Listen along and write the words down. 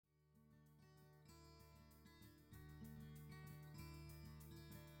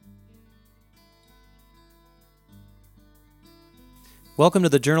Welcome to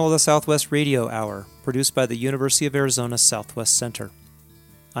the Journal of the Southwest Radio Hour, produced by the University of Arizona Southwest Center.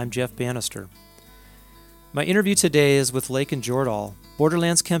 I'm Jeff Bannister. My interview today is with Laken Jordahl,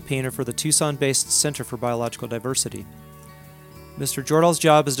 Borderlands campaigner for the Tucson-based Center for Biological Diversity. Mr. Jordahl's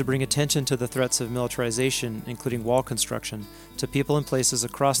job is to bring attention to the threats of militarization, including wall construction, to people and places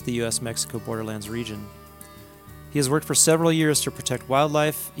across the U.S.-Mexico borderlands region. He has worked for several years to protect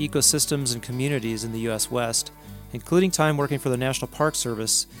wildlife, ecosystems, and communities in the U.S. West, including time working for the National Park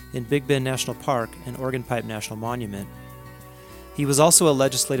Service in Big Bend National Park and Organ Pipe National Monument. He was also a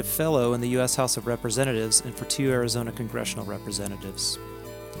legislative fellow in the U.S. House of Representatives and for 2 Arizona congressional representatives.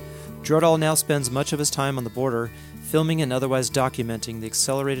 Jordahl now spends much of his time on the border, filming and otherwise documenting the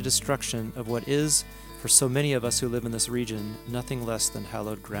accelerated destruction of what is, for so many of us who live in this region, nothing less than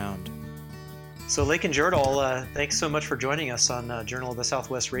hallowed ground. So Laken Jordahl, thanks so much for joining us on Journal of the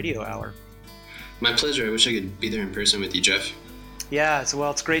Southwest Radio Hour. My pleasure. I wish I could be there in person with you, Jeff. Yeah,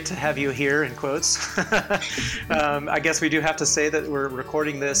 it's great to have you here, in quotes. I guess we do have to say that we're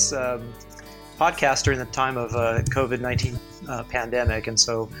recording this podcast during the time of COVID-19 pandemic, and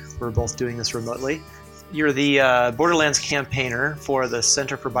so we're both doing this remotely. You're the Borderlands campaigner for the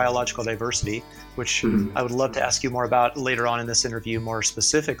Center for Biological Diversity, which I would love to ask you more about later on in this interview more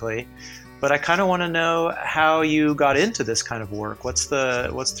specifically. But I kind of want to know how you got into this kind of work. What's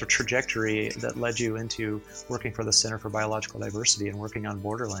the trajectory that led you into working for the Center for Biological Diversity and working on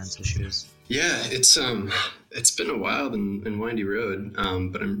borderlands issues? Yeah, it's been a wild and windy road,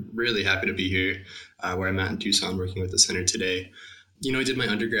 but I'm really happy to be here where I'm at in Tucson working with the center today. You know, I did my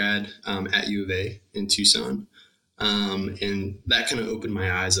undergrad at U of A in Tucson, and that kind of opened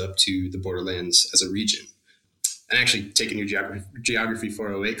my eyes up to the borderlands as a region. And actually taking your Geography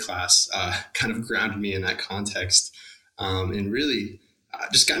 408 class kind of grounded me in that context and really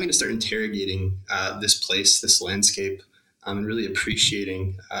just got me to start interrogating this place, this landscape, and really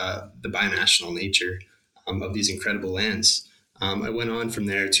appreciating the binational nature of these incredible lands. I went on from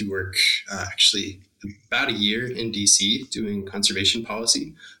there to work actually about a year in DC doing conservation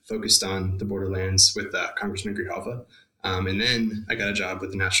policy focused on the borderlands with Congressman Grijalva. And then I got a job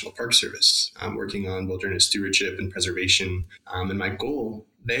with the National Park Service, working on wilderness stewardship and preservation. And my goal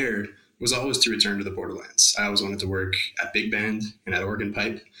there was always to return to the borderlands. I always wanted to work at Big Bend and at Organ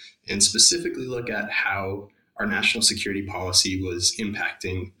Pipe and specifically look at how our national security policy was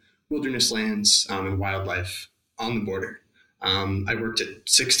impacting wilderness lands and wildlife on the border. I worked at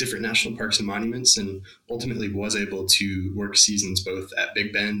 6 different national parks and monuments and ultimately was able to work seasons both at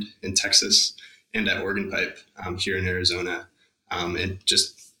Big Bend in Texas and at Organ Pipe here in Arizona, and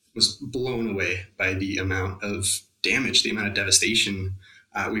just was blown away by the amount of damage, the amount of devastation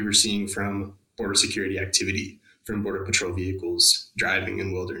we were seeing from border security activity, from Border Patrol vehicles driving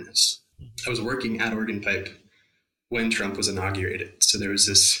in wilderness. I was working at Organ Pipe when Trump was inaugurated, so there was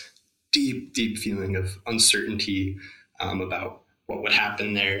this deep, deep feeling of uncertainty about what would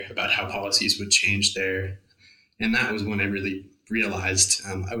happen there, about how policies would change there. And that was when I really realized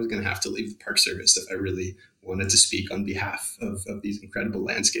I was going to have to leave the Park Service if I really wanted to speak on behalf of these incredible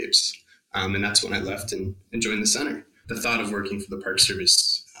landscapes. And that's when I left and joined the center. The thought of working for the Park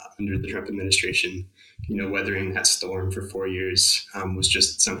Service under the Trump administration, you know, weathering that storm for 4 years was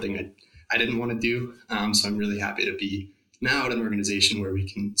just something I didn't want to do. So I'm really happy to be now at an organization where we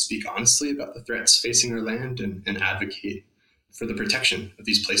can speak honestly about the threats facing our land and advocate for the protection of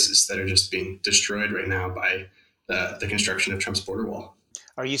these places that are just being destroyed right now by the construction of Trump's border wall.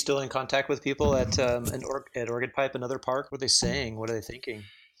 Are you still in contact with people at Organ Pipe, another park? What are they saying? What are they thinking?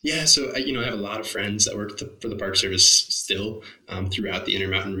 Yeah, so I have a lot of friends that work for the Park Service still throughout the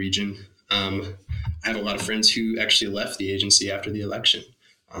Intermountain region. I have a lot of friends who actually left the agency after the election,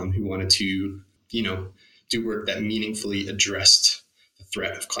 who wanted to, do work that meaningfully addressed the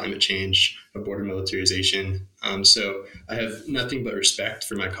threat of climate change, of border militarization. So I have nothing but respect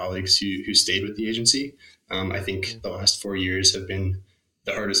for my colleagues who stayed with the agency. I think the last 4 years have been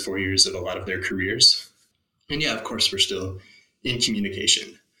the hardest 4 years of a lot of their careers. And yeah, of course, we're still in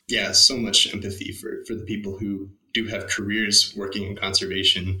communication. Yeah, so much empathy for the people who do have careers working in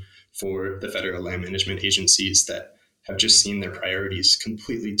conservation for the federal land management agencies that have just seen their priorities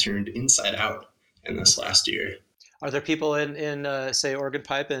completely turned inside out in this last year. Are there people in say, Organ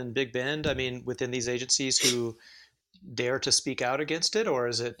Pipe and Big Bend, within these agencies who dare to speak out against it, or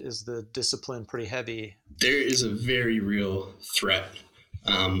is the discipline pretty heavy? There is a very real threat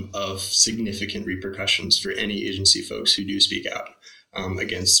of significant repercussions for any agency folks who do speak out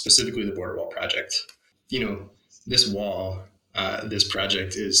against specifically the Border Wall Project. This wall, this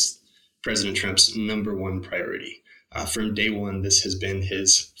project is President Trump's number one priority. From day one, this has been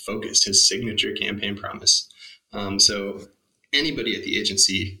his focus, his signature campaign promise. So anybody at the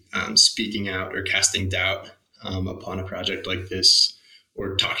agency speaking out or casting doubt upon a project like this,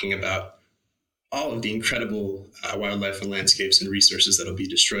 or talking about all of the incredible wildlife and landscapes and resources that will be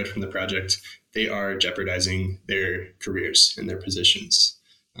destroyed from the project, they are jeopardizing their careers and their positions.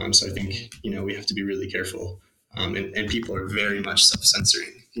 So I think, we have to be really careful. And people are very much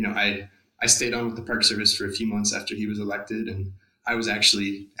self-censoring. I stayed on with the Park Service for a few months after he was elected, and I was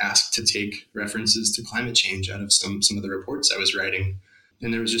actually asked to take references to climate change out of some of the reports I was writing.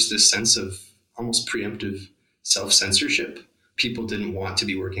 And there was just this sense of almost preemptive self-censorship. People didn't want to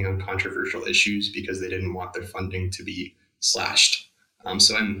be working on controversial issues because they didn't want their funding to be slashed.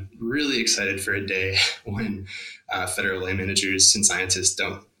 So I'm really excited for a day when federal land managers and scientists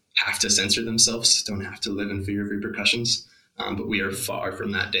don't have to censor themselves, don't have to live in fear of repercussions. But we are far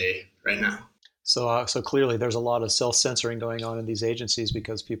from that day right now. So clearly there's a lot of self-censoring going on in these agencies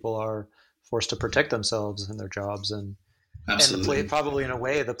because people are forced to protect themselves in their jobs Absolutely. probably in a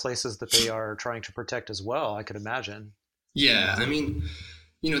way the places that they are trying to protect as well, I could imagine. Yeah, I mean,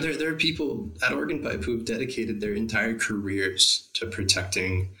 there are people at Oregon Pipe who have dedicated their entire careers to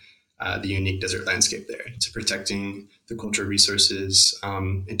protecting the unique desert landscape there, to protecting the cultural resources,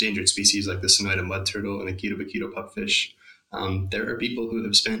 endangered species like the Sonoyta mud turtle and the Quito pupfish. There are people who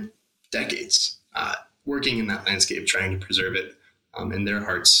have spent decades working in that landscape trying to preserve it, and their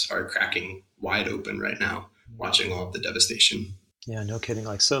hearts are cracking wide open right now, watching all of the devastation. Yeah, no kidding.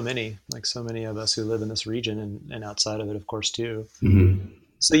 Like so many of us who live in this region and outside of it, of course, too. Mm-hmm.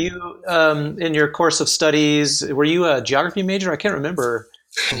 So you, in your course of studies, were you a geography major? I can't remember.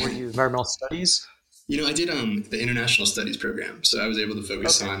 Or were you environmental studies? I did the international studies program, so I was able to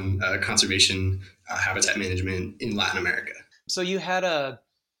focus Okay. on conservation, habitat management in Latin America. So you had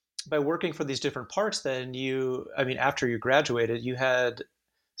by working for these different parks, then after you graduated,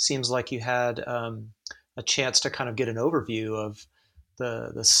 seems like you had a chance to kind of get an overview of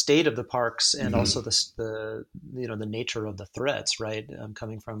the state of the parks and Mm-hmm. also the nature of the threats, right?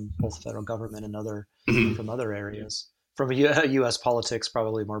 Coming from both federal government and Mm-hmm. from other areas, from U.S. politics,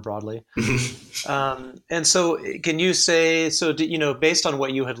 probably more broadly. And so, can you say so? Based on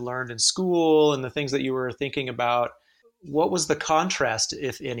what you had learned in school and the things that you were thinking about, what was the contrast,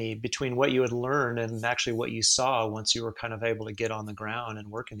 if any, between what you had learned and actually what you saw once you were kind of able to get on the ground and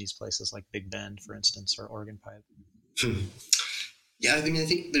work in these places like Big Bend, for instance, or Oregon Pipe? Yeah, I mean, I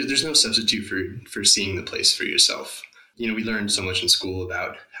think there's no substitute for seeing the place for yourself. We learned so much in school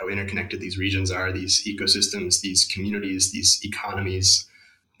about how interconnected these regions are, these ecosystems, these communities, these economies.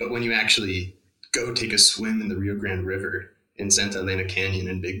 But when you actually go take a swim in the Rio Grande River in Santa Elena Canyon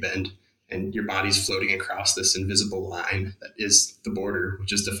in Big Bend, and your body's floating across this invisible line that is the border,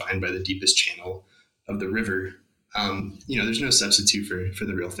 which is defined by the deepest channel of the river, there's no substitute for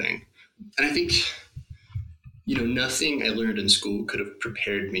the real thing. And I think nothing I learned in school could have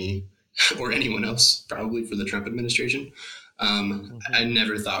prepared me or anyone else probably for the Trump administration. I Hmm.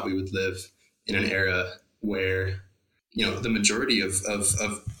 never thought we would live in an era where, the majority of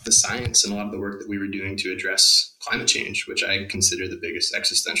the science and a lot of the work that we were doing to address climate change, which I consider the biggest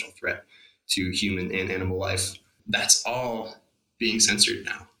existential threat to human and animal life, that's all being censored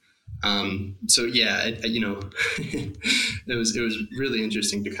now. So yeah, it was really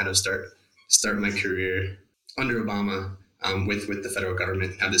interesting to kind of start my career under Obama with the federal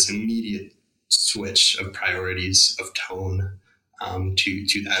government, have this immediate switch of priorities of tone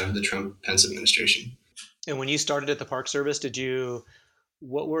to that of the Trump Pence administration. And when you started at the Park Service,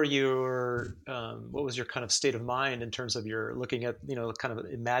 what was your kind of state of mind in terms of your looking at, kind of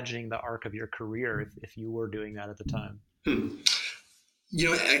imagining the arc of your career if you were doing that at the time? Hmm.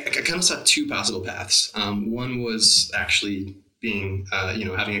 I kind of saw two possible paths. One was actually being,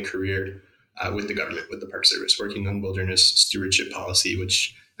 having a career with the government, with the Park Service, working on wilderness stewardship policy,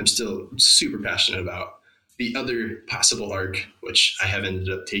 which I'm still super passionate about. The other possible arc, which I have ended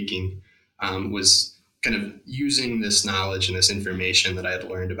up taking, was kind of using this knowledge and this information that I had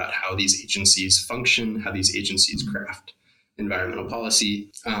learned about how these agencies function, how these agencies craft environmental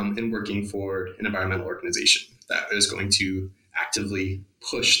policy, and working for an environmental organization that is going to actively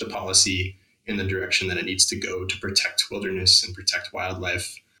push the policy in the direction that it needs to go to protect wilderness and protect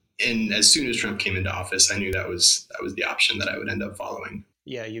wildlife. And as soon as Trump came into office, I knew that was the option that I would end up following.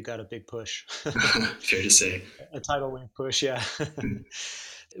 Yeah, you got a big push. Fair to say. A tidal wave push, yeah.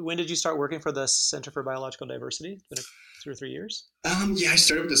 When did you start working for the Center for Biological Diversity? It's been 2 or 3 years. Yeah, I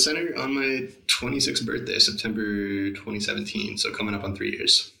started with the center on my 26th birthday, September 2017. So coming up on 3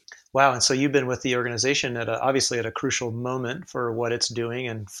 years. Wow, and so you've been with the organization obviously at a crucial moment for what it's doing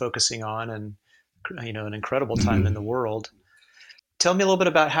and focusing on, and an incredible time in Mm-hmm. the world. Tell me a little bit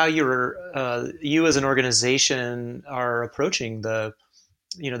about how you as an organization are approaching the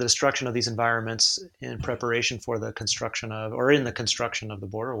destruction of these environments in preparation for the construction of, or in the construction of the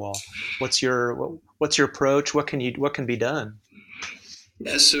border wall. What's your approach? What can be done?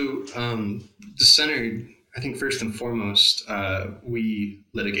 Yeah, so the center, I think first and foremost, we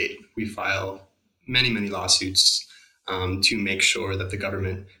litigate. We file many lawsuits to make sure that the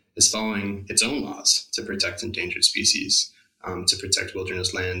government is following its own laws to protect endangered species, to protect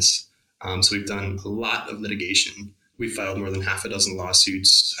wilderness lands. So we've done a lot of litigation. We filed more than half a dozen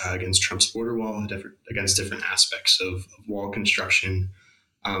lawsuits against Trump's border wall, against different aspects of wall construction.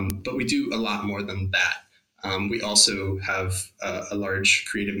 But we do a lot more than that. We also have a large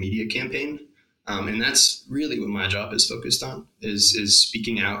creative media campaign, and that's really what my job is focused on: is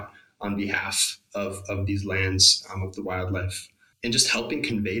speaking out on behalf of these lands, of the wildlife, and just helping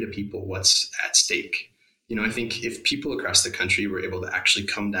convey to people what's at stake. I think if people across the country were able to actually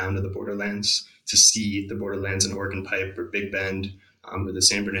come down to the borderlands to see the borderlands in Organ Pipe or Big Bend, or the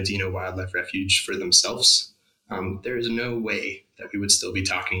San Bernardino Wildlife Refuge for themselves, there is no way that we would still be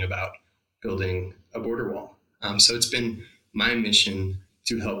talking about building a border wall. So it's been my mission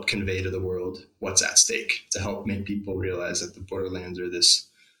to help convey to the world what's at stake, to help make people realize that the borderlands are this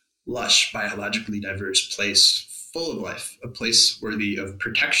lush, biologically diverse place full of life, a place worthy of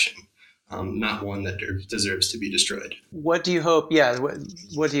protection, not one that deserves to be destroyed. What do you hope? Yeah,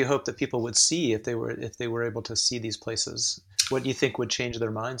 what do you hope that people would see if they were able to see these places? What do you think would change their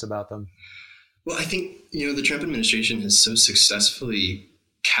minds about them? Well, I think the Trump administration has so successfully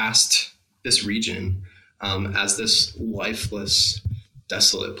cast this region as this lifeless,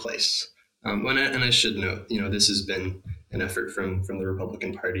 desolate place. And I should note, this has been an effort from the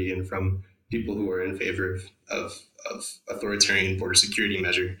Republican Party and from people who are in favor of authoritarian border security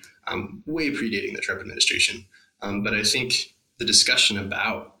measure, way predating the Trump administration. But I think the discussion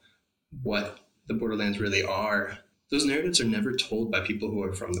about what the borderlands really are, those narratives are never told by people who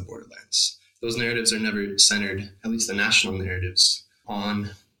are from the borderlands. Those narratives are never centered, at least the national narratives, on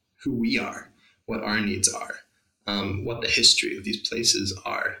who we are, what our needs are, what the history of these places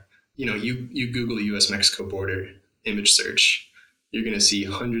are. You Google U.S.-Mexico border image search, you're going to see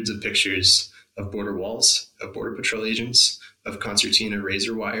hundreds of pictures of border walls, of border patrol agents, of concertina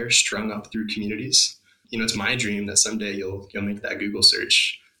razor wire strung up through communities. It's my dream that someday you'll make that Google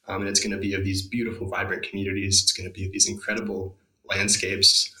search, and it's going to be of these beautiful, vibrant communities. It's going to be of these incredible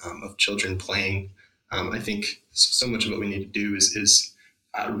landscapes of children playing. I think so much of what we need to do is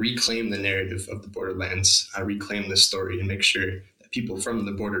reclaim the narrative of the borderlands, reclaim the story, and make sure that people from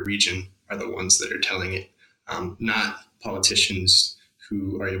the border region are the ones that are telling it, not politicians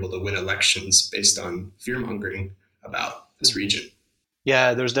who are able to win elections based on fear-mongering about this region.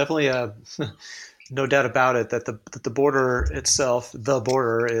 Yeah, there's definitely no doubt about it that the border itself, the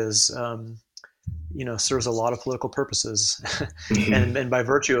border is, serves a lot of political purposes, and by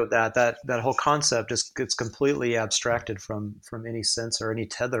virtue of that whole concept just gets completely abstracted from any sense or any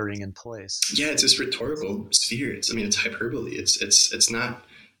tethering in place. Yeah, it's this rhetorical sphere. It's hyperbole. It's not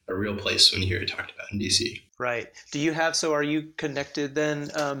a real place when you hear it talked about in DC. Right. So are you connected then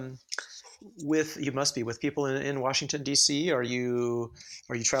you must be with people in Washington, D.C.? Are you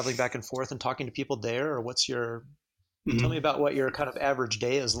traveling back and forth and talking to people there, or tell me about what your kind of average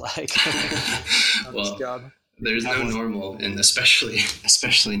day is like on this job. There's no normal, and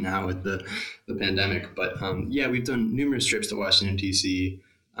especially now with the pandemic. But we've done numerous trips to Washington, D.C.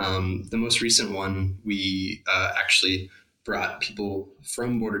 The most recent one, we actually brought people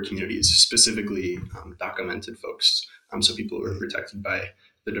from border communities, specifically documented folks, so people who are protected by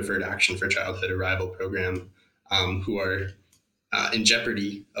the Deferred Action for Childhood Arrival program, who are in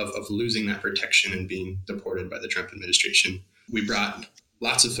jeopardy of losing that protection and being deported by the Trump administration. We brought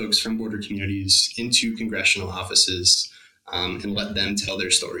lots of folks from border communities into congressional offices and let them tell their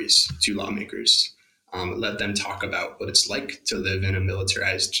stories to lawmakers. Let them talk about what it's like to live in a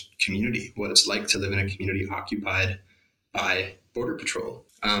militarized community, what it's like to live in a community occupied by Border Patrol.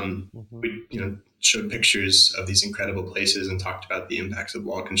 We showed pictures of these incredible places and talked about the impacts of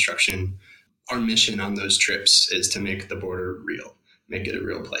wall construction. Our mission on those trips is to make the border real, make it a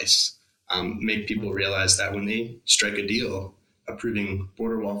real place, make people realize that when they strike a deal approving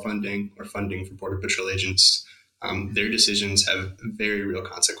border wall funding or funding for Border Patrol agents, their decisions have very real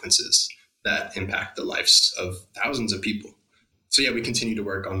consequences that impact the lives of thousands of people. So we continue to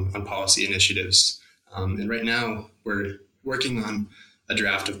work on policy initiatives. And right now we're working on a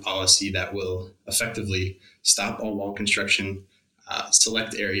draft of policy that will effectively stop all wall construction,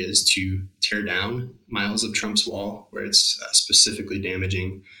 select areas to tear down miles of Trump's wall where it's specifically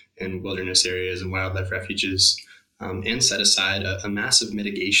damaging in wilderness areas and wildlife refuges, and set aside a massive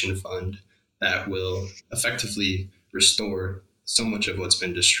mitigation fund that will effectively restore so much of what's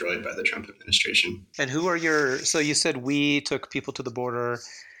been destroyed by the Trump administration. And so you said we took people to the border.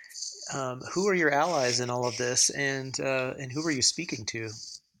 Who are your allies in all of this, and who are you speaking to?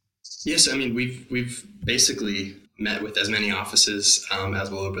 Yes, I mean, we've basically met with as many offices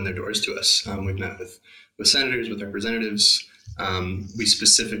as will open their doors to us. We've met with senators, with representatives. We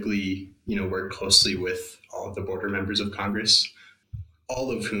specifically, work closely with all of the border members of Congress,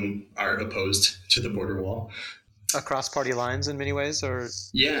 all of whom are opposed to the border wall. Across party lines in many ways, or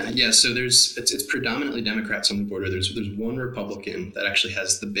yeah. So it's predominantly Democrats on the border. There's one Republican that actually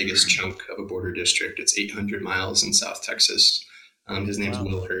has the biggest chunk of a border district. It's 800 miles in South Texas. His name's Wow.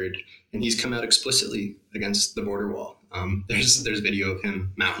 Will Hurd, and he's come out explicitly against the border wall. There's video of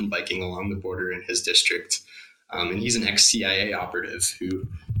him mountain biking along the border in his district, and he's an ex-CIA operative who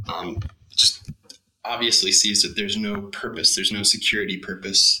just obviously sees that there's no purpose, there's no security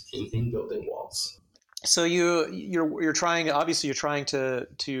purpose in building walls. So you're trying to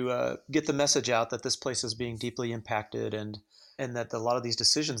get the message out that this place is being deeply impacted, and that a lot of these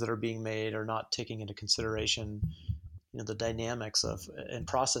decisions that are being made are not taking into consideration the dynamics of and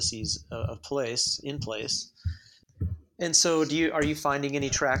processes of place. And so are you finding any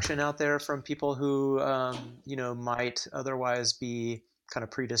traction out there from people who might otherwise be kind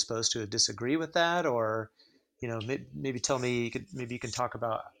of predisposed to disagree with that, or maybe tell me, maybe you can talk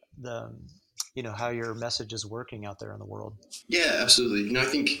about the how your message is working out there in the world? Yeah, absolutely. I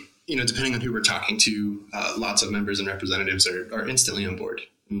think depending on who we're talking to, lots of members and representatives are instantly on board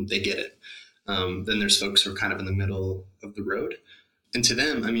and they get it. Then there's folks who are kind of in the middle of the road. And to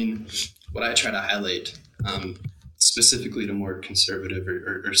them, I mean, what I try to highlight, specifically to more conservative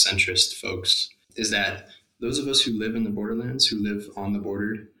or centrist folks, is that those of us who live in the borderlands, who live on the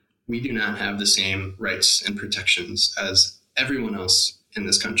border, we do not have the same rights and protections as everyone else in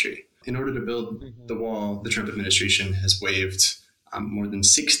this country. In order to build the wall, the Trump administration has waived more than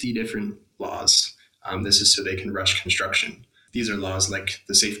 60 different laws. This is so they can rush construction. These are laws like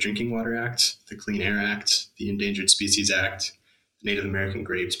the Safe Drinking Water Act, the Clean Air Act, the Endangered Species Act, the Native American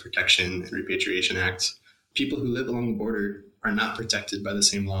Graves Protection and Repatriation Act. People who live along the border are not protected by the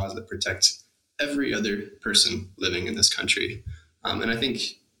same laws that protect every other person living in this country. And I think,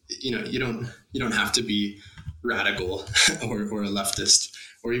 you don't have to be radical or a leftist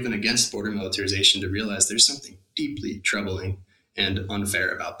or even against border militarization to realize there's something deeply troubling and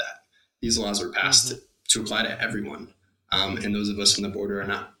unfair about that. These laws were passed to apply to everyone. And those of us on the border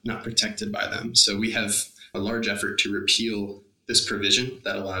are not protected by them. So we have a large effort to repeal this provision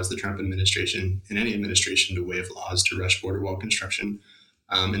that allows the Trump administration and any administration to waive laws to rush border wall construction.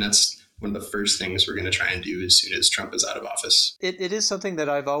 And that's one of the first things we're going to try and do as soon as Trump is out of office. It is something that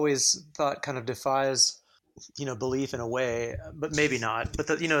I've always thought kind of defies belief in a way, but maybe not. But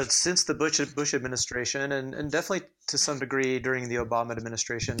since the Bush administration, and definitely to some degree during the Obama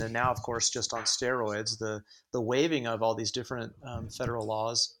administration, and now of course just on steroids, the waiving of all these different federal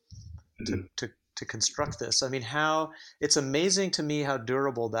laws to construct this. I mean, it's amazing to me how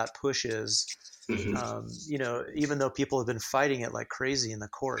durable that push is. Even though people have been fighting it like crazy in the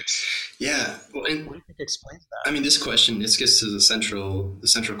courts. Yeah, well, and what do you think explains that? I mean, this gets to the central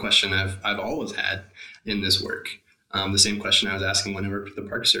question I've always had in this work. The same question I was asking when I worked with the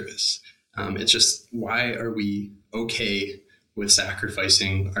Park Service. It's just, why are we okay with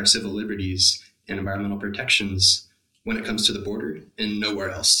sacrificing our civil liberties and environmental protections when it comes to the border and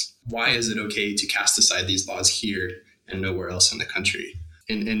nowhere else? Why is it okay to cast aside these laws here and nowhere else in the country?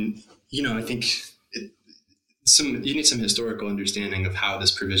 And I think you need some historical understanding of how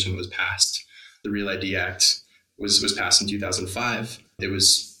this provision was passed. The Real ID Act was passed in 2005.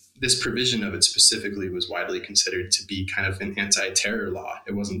 This provision of it specifically was widely considered to be kind of an anti-terror law.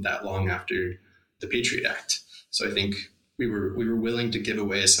 It wasn't that long after the Patriot Act. So I think we were willing to give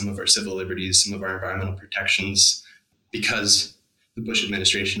away some of our civil liberties, some of our environmental protections, because the Bush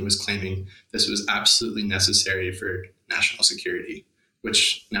administration was claiming this was absolutely necessary for national security,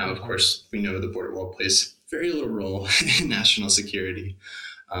 which now, of course, we know the border wall plays very little role in national security.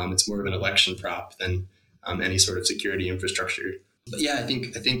 It's more of an election prop than any sort of security infrastructure. But yeah, I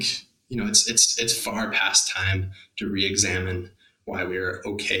think it's far past time to re-examine why we are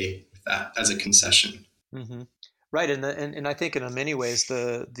okay with that as a concession. Mm-hmm. Right, and I think in many ways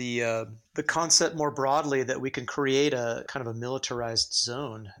the concept more broadly that we can create a kind of a militarized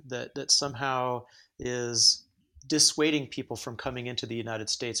zone that somehow is dissuading people from coming into the United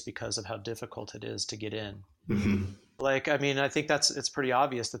States because of how difficult it is to get in. Mm-hmm. Like, I mean, I think it's pretty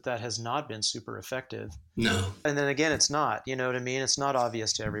obvious that has not been super effective. No. And then again, it's not, you know what I mean? It's not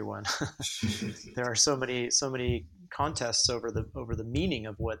obvious to everyone. There are so many contests over the meaning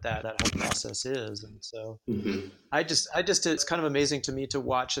of what that whole process is. And so I just it's kind of amazing to me to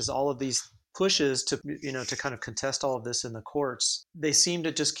watch as all of these pushes to, you know, to kind of contest all of this in the courts, they seem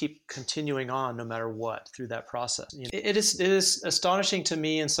to just keep continuing on no matter what through that process. You know, it is astonishing to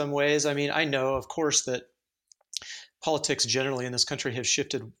me in some ways. I mean, I know, of course, that politics generally in this country have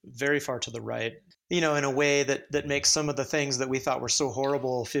shifted very far to the right, you know, in a way that makes some of the things that we thought were so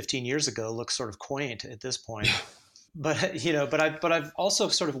horrible 15 years ago look sort of quaint at this point. But you know, but I've also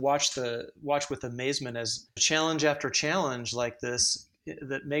sort of watched with amazement as challenge after challenge like this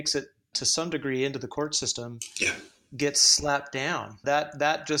that makes it to some degree into the court system gets slapped down. That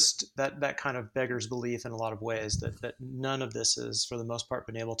kind of beggars belief in a lot of ways that none of this is, for the most part,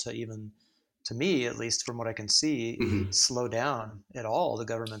 been able to, even to me at least from what I can see, slow down at all the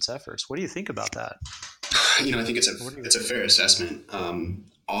government's efforts. What do you think about that? You know, I think it's a fair assessment.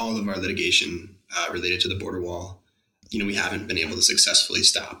 All of our litigation related to the border wall, you know, we haven't been able to successfully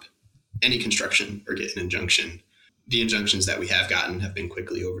stop any construction or get an injunction. The injunctions that we have gotten have been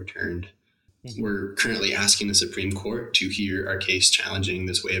quickly overturned. We're currently asking the Supreme Court to hear our case challenging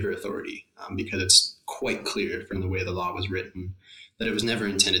this waiver authority because it's quite clear from the way the law was written that it was never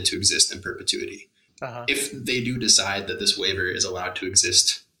intended to exist in perpetuity. If they do decide that this waiver is allowed to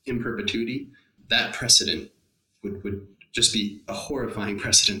exist in perpetuity, that precedent would just be a horrifying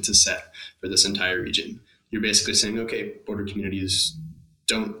precedent to set for this entire region. You're basically saying, okay, border communities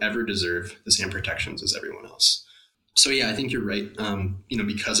don't ever deserve the same protections as everyone else. So yeah, I think you're right. You know,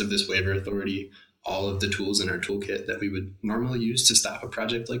 because of this waiver authority, all of the tools in our toolkit that we would normally use to stop a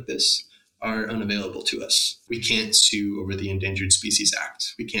project like this are unavailable to us. We can't sue over the Endangered Species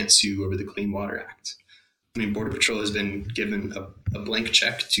Act. We can't sue over the Clean Water Act. I mean, Border Patrol has been given a blank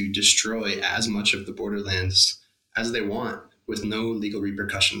check to destroy as much of the borderlands as they want with no legal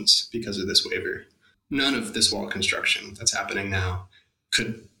repercussions because of this waiver. None of this wall construction that's happening now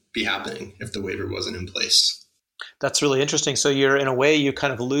could be happening if the waiver wasn't in place. That's really interesting. So you're, in a way, you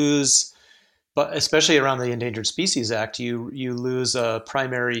kind of lose, but especially around the Endangered Species Act, you lose a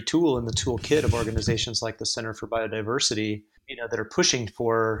primary tool in the toolkit of organizations like the Center for Biodiversity, you know, that are pushing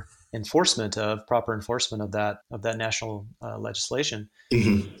for proper enforcement of that national legislation.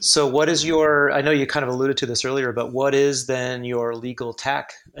 So what is I know you kind of alluded to this earlier, but what is then your legal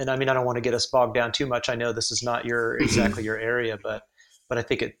tack? And I mean, I don't want to get us bogged down too much. I know this is not exactly your area, but I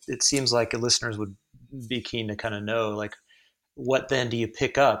think it seems like listeners would be keen to kind of know, like, what then do you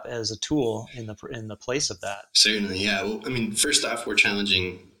pick up as a tool in the place of that? Certainly, yeah. Well, I mean, first off, we're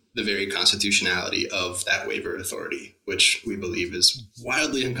challenging the very constitutionality of that waiver authority, which we believe is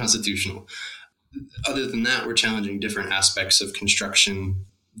wildly unconstitutional. Other than that, we're challenging different aspects of construction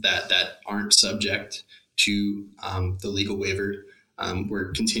that aren't subject to the legal waiver.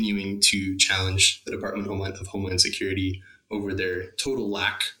 We're continuing to challenge the Department of Homeland Security over their total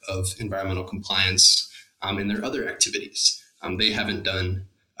lack of environmental compliance in their other activities. They haven't done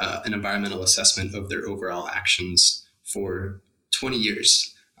an environmental assessment of their overall actions for 20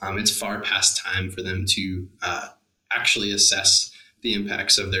 years. It's far past time for them to actually assess the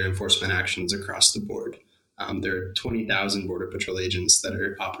impacts of their enforcement actions across the board. There are 20,000 Border Patrol agents that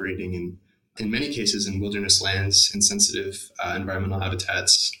are operating in many cases in wilderness lands and sensitive environmental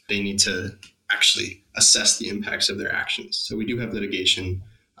habitats. They need to actually assess the impacts of their actions. So we do have litigation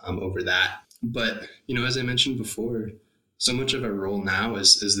over that. But, you know, as I mentioned before, so much of our role now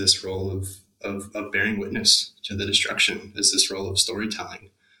is this role of bearing witness to the destruction, is this role of storytelling.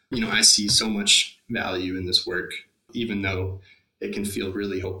 You know, I see so much value in this work, even though it can feel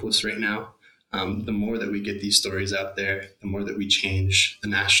really hopeless right now. The more that we get these stories out there, the more that we change the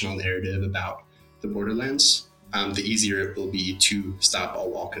national narrative about the borderlands, the easier it will be to stop all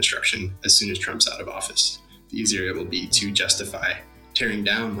wall construction as soon as Trump's out of office. The easier it will be to justify tearing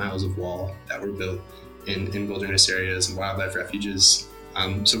down miles of wall that were built in wilderness areas and wildlife refuges.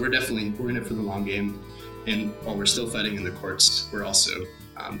 So we're in it for the long game. And while we're still fighting in the courts, we're also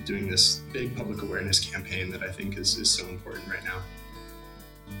doing this big public awareness campaign that I think is so important right now.